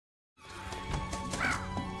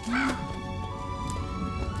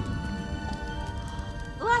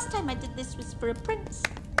last time I did this was for a prince.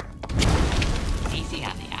 Easy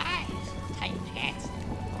on the eyes, tight heads.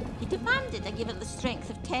 He demanded I give it the strength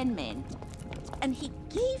of 10 men. And he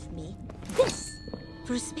gave me this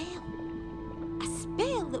for a spell. A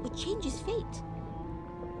spell that would change his fate.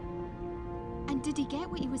 And did he get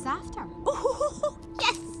what he was after? Oh,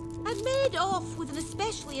 yes! I made off with an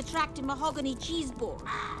especially attractive mahogany cheese board.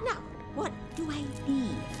 Now, what do I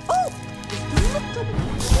need? Oh!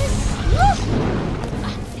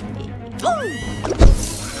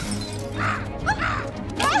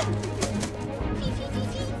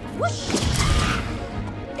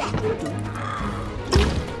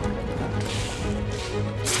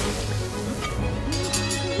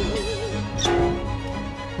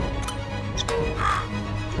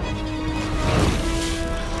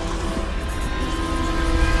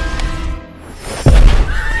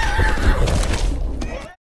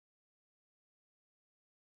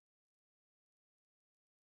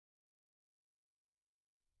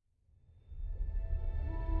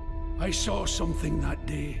 I saw something that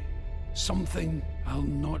day, something I'll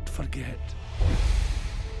not forget.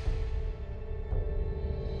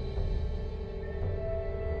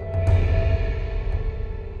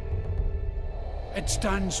 It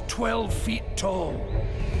stands 12 feet tall,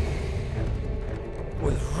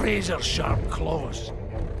 with razor-sharp claws.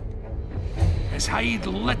 His hide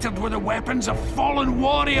littered with the weapons of fallen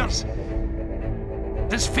warriors.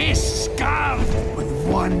 His face scarred with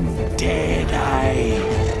one dead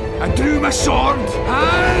eye. I drew my sword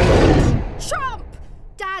and... Chomp!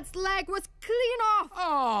 Dad's leg was clean off!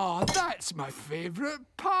 Oh, that's my favourite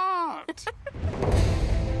part.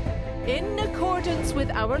 In accordance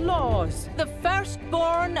with our laws, the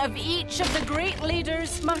firstborn of each of the great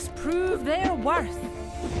leaders must prove their worth.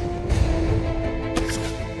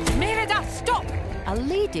 Merida, stop! A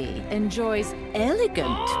lady enjoys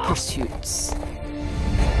elegant pursuits.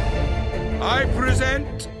 I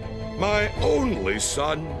present my only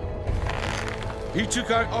son. He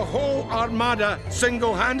took out a whole armada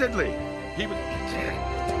single-handedly. He was...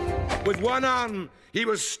 With one arm, he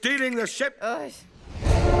was steering the ship. I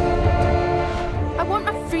want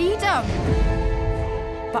my freedom.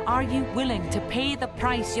 But are you willing to pay the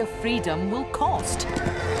price your freedom will cost?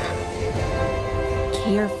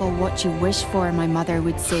 Careful what you wish for, my mother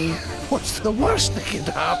would say. What's the worst that could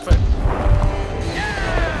happen?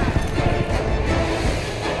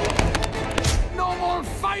 No more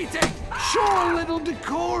fighting! Show a little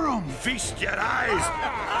decorum! Feast your eyes!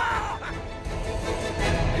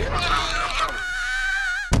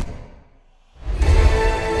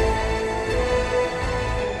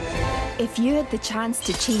 If you had the chance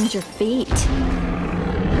to change your fate,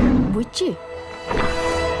 would you?